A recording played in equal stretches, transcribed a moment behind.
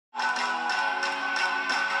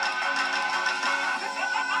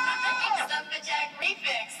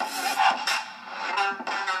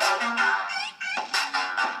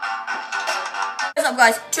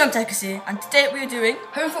guys, Techers here, and today we are doing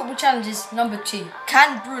Home Football Challenges number 2.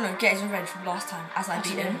 Can Bruno get his revenge from last time as I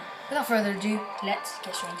beat him? Without further ado, let's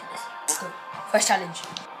get straight into this. Let's go. First challenge.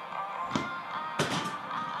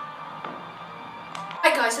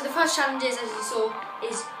 Right guys, so the first challenge is, as you saw,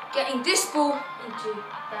 is getting this ball into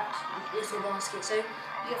that little basket. So you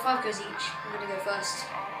get 5 goes each. I'm going to go first.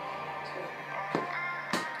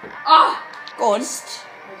 Ah! Go on.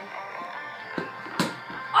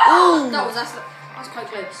 Oh! That's quite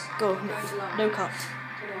close. Go. No cut.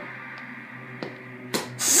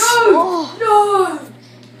 No! No!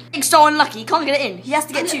 Big so unlucky, he can't get it in. He has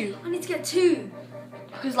to get 2. I need to get 2.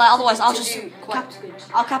 Because like otherwise I'll just Good.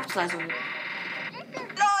 I'll capitalise on it.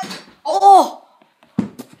 Oh!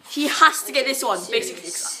 He has to get this one,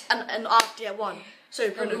 basically. And after get 1.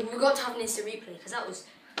 So Bruno. We've got to have an instant replay because that was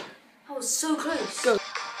so close. Go.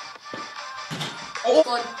 Oh!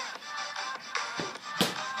 God.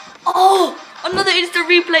 Oh! Another instant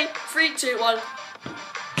replay. 3, 2, 1.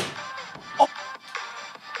 Oh.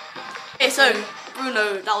 Okay, so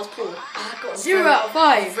Bruno, that was poor. I got 0 out of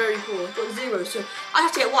 5. Very poor. Got 0. So I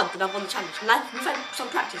have to get 1, then I've won the challenge. And we've had some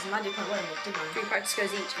practice, and I did quite well in it, didn't I? 3 practice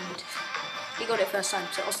goes each, and he got it first time.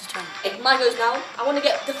 So Austin's turn. Okay, mine goes now. I want to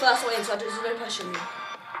get the first one in, so there's no pressure on me.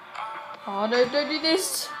 Oh no! Don't do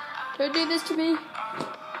this! Don't do this to me!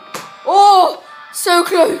 Oh! So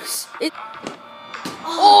close!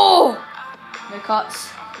 Oh! No cuts.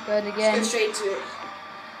 Good again. Let's go straight to it.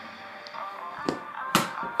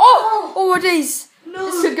 Oh! Oh, what is? No.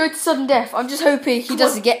 This could go to sudden death. I'm just hoping he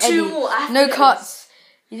doesn't get 2 any. more. No cuts.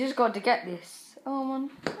 You just got to get this. Oh man.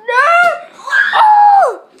 No!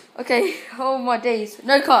 Oh! Okay. Oh my days.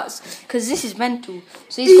 No cuts. Because this is mental.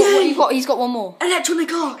 So he's got one more.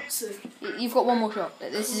 Electronic arts. You've got one more shot.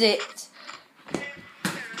 This is it.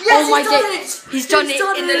 Yes, oh my he's done days. it. He's done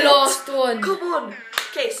it in the last one. Come on.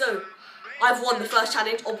 Okay, so I've won the first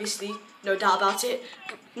challenge, obviously, no doubt about it.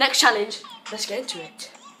 Next challenge, let's get into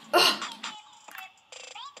it.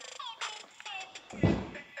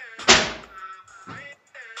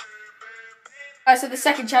 Alright, so the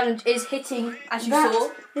second challenge is hitting, as you saw,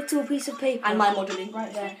 little piece of paper and my modelling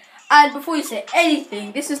right there. And before you say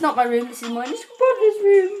anything, this is not my room. This is my little brother's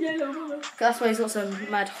room. Yeah, no problem. That's why he's got some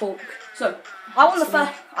mad Hulk. So I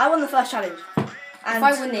won the first challenge. And if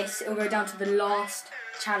I win this, it will go down to the last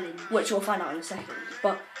challenge, which we'll find out in a second.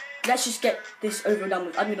 But let's just get this over and done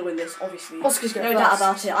with. I'm gonna win this, obviously. Oscar's going no first. doubt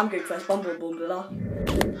about it. I'm going first. Bum bum bum blah.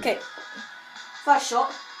 Okay. First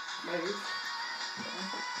shot. Move.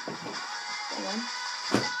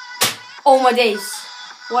 Oh my days.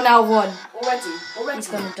 1 out of 1. Already. He's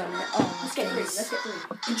gonna done it. Oh, let's get 3. Let's get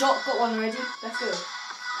 3. Got one already. Let's go.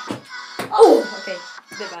 Oh, okay.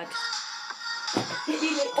 A bit bad.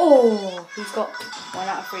 Oh, he's got 1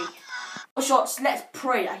 out of 3. Shots. Let's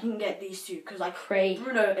pray I can get these 2 because I Pray.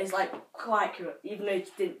 Bruno is like quite accurate, even though he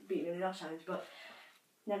didn't beat me in the last challenge. But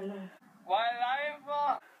never know.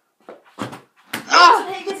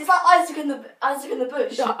 It's like Isaac in the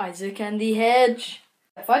bush. Isaac and the hedge.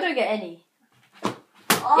 If I don't get any.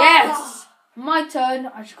 Oh. Yes! My turn.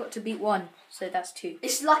 I just got to beat 1. So that's 2.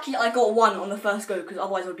 It's lucky I got 1 on the first go because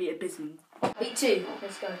otherwise I would be abysmal. Beat 2.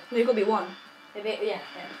 Let's go. No, you got to beat 1. Yeah.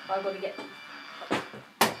 I've got to get.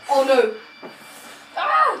 Oh no!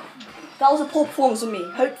 Ah! That was a poor performance on me.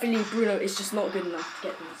 Hopefully Bruno is just not good enough to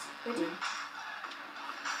get these. Ready?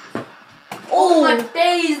 Oh my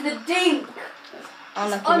days, the dink!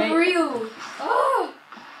 Unlucky, Unreal! Mate. Oh!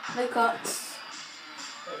 No cuts.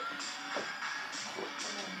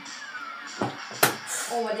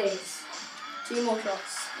 Oh my days. 2 more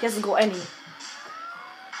shots. He hasn't got any.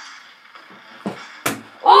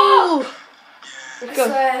 Oh! Let's go.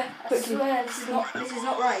 I Quickly. swear, this is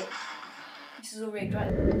not right. This is all rigged,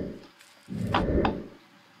 right?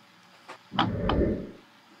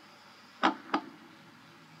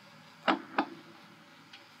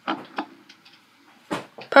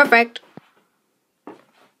 Perfect.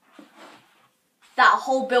 That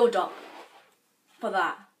whole build up for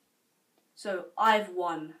that. So I've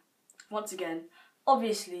won. Once again.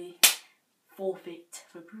 Obviously, forfeit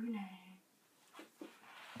for Bruno.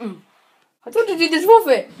 I thought to do this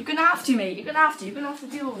forfeit. You're gonna have to, mate. You're gonna have to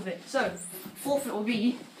deal with it. So, forfeit will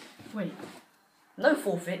be. Wait. No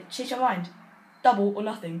forfeit. Change your mind. Double or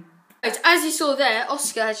nothing. Right, as you saw there,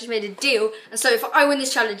 Oscar has just made a deal, and so if I win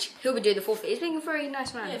this challenge, he'll be doing the forfeit. He's being a very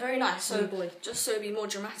nice man. Yeah, very nice. So, boy. just so it'll be more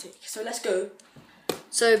dramatic. So let's go.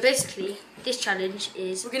 So basically, this challenge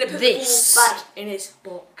is We're gonna put this. the ball back in his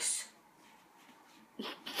box.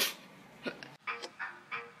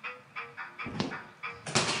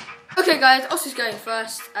 Okay, guys, Oscar's going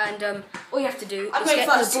first, and all you have to do I'm is going get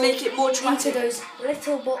first the to make it more dramatic. into those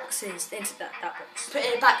little boxes, into that box. Put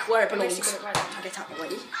it back where it belongs. Right. I'll get out of the way.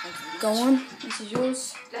 Go on, this is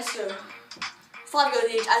yours. Let's go. 5 goes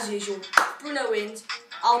each, as usual. Bruno wins.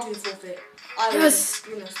 I'll do forfeit. I win. Bruno's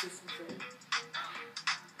do forfeit.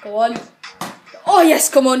 Go on. Oh yes,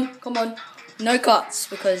 come on. No cuts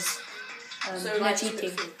because So you're like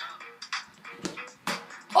cheating.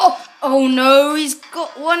 Oh no, he's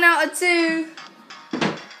got 1 out of 2.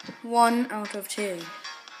 1 out of 2.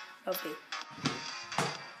 Lovely.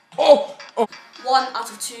 1 out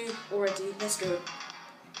of 2 already. Let's go.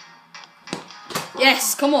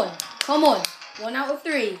 Yes, come on. 1 out of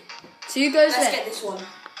 3. 2 goes Let's left. get this one.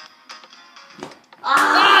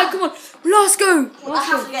 Come on. Last go. I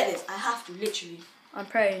have to get this. I have to, literally. I'm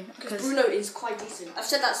praying. Because Bruno is quite decent. I've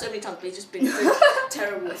said that so many times, but he's just been so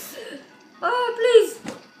terrible. Oh, please.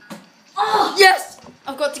 Oh, yes.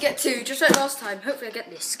 I've got to get 2, just like last time. Hopefully I get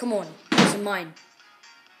this. Come on. This is mine.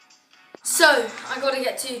 So, I got to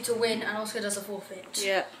get 2 to win, and Oscar does a forfeit.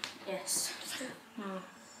 Yeah. Yes.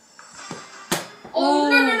 Oh,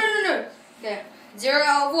 no. Yeah. 0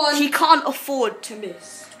 out of 1. He can't afford to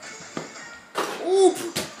miss. Oh.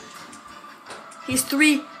 He's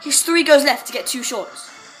three goes left to get 2 shots.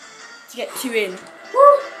 To get 2 in.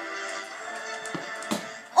 Oh!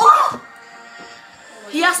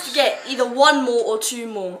 He has to get either 1 more or 2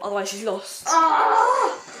 more, otherwise he's lost.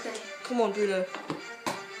 Okay. Come on, Bruno.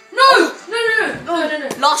 No.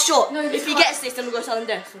 Last shot. No, if he gets this, then we'll go sudden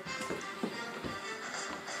death.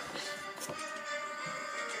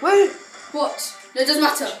 Wait. What? No, it doesn't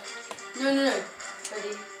matter. No.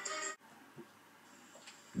 Ready?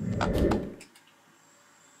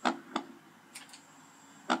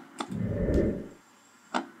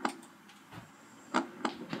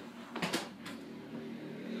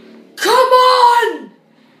 Come on!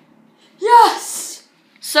 Yes!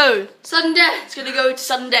 So, Sudden death. it's going to go to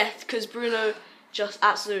sudden death because Bruno just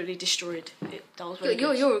absolutely destroyed it. That was very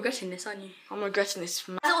good. You're regretting this, aren't you? I'm regretting this.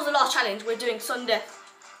 As that was the last challenge, we're doing sudden death.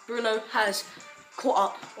 Bruno has caught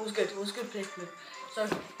up. It was good. It was good play for me. So,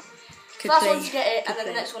 first one to get it, and then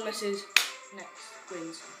the next one misses. Next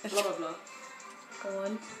wins. Blah blah blah. Go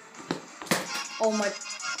on. Oh my.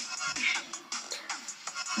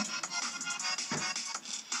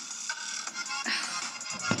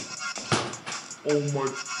 Oh my.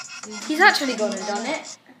 He's actually gone and done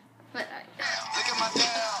it.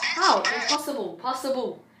 How? Impossible.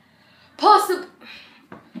 Possible.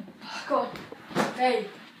 God. Hey.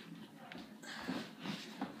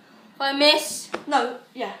 If I miss. No,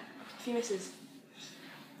 yeah. If he misses.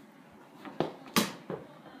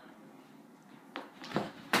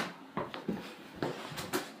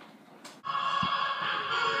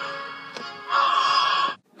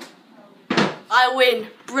 I win.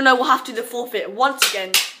 Bruno will have to do the forfeit once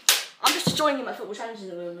again. I'm just enjoying him at football challenges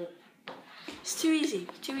at the moment. It's too easy.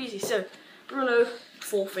 So, Bruno,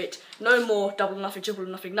 forfeit. No more double or nothing, triple or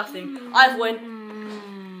nothing, nothing. I've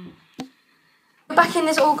won. We're back in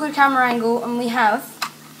this awkward camera angle, and we have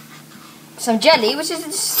some jelly, which is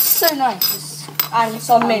just so nice. And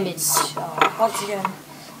some mint. mints. Oh. Once again.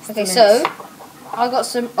 Okay, so I got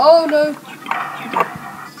some. Oh no!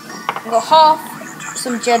 I got half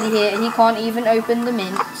some jelly here, and he can't even open the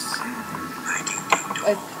mints.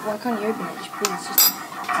 Why can't you open it? Please, just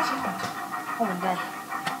come on there.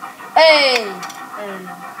 Hey!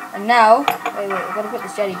 And now, wait, we've got to put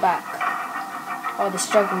this jelly back. Oh, the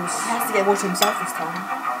struggles. He has to get more to himself this time.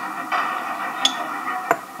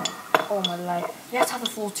 Oh my life. He has to have a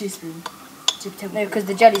full teaspoon. No, because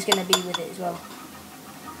the jelly's going to be with it as well.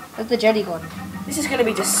 Where's the jelly gone? This is going to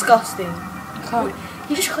be disgusting.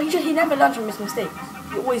 He never learns from his mistakes.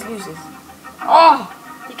 He always loses. Oh!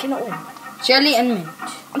 He cannot win. Jelly and mint.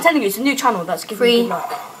 I'm telling you, it's a new channel that's giving 3, good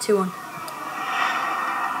luck. 2, 1.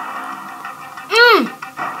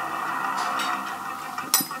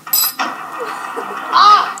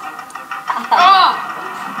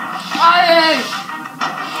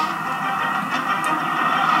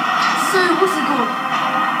 So, what's it called?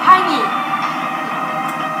 Hanging.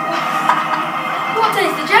 What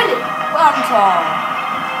is the jelly? Wonton.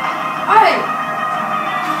 Hey!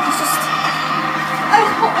 It's just... Oh,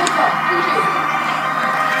 it's hot water.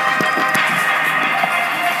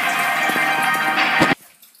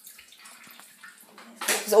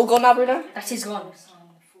 Is it all gone now, Bruno? That is gone.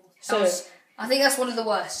 So, I think that's one of the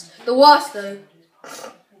worst. The worst, though,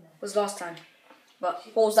 was last time. but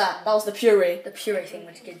what was that? That was the puree. The puree thing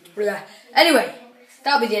was good. Anyway,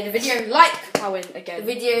 that'll be the end of the video. Like I win again. the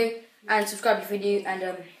video and subscribe if you do.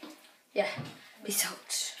 And yeah, peace out.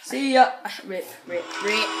 See ya. Rip. Rip.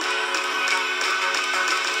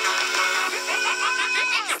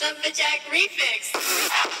 love the Jack refix.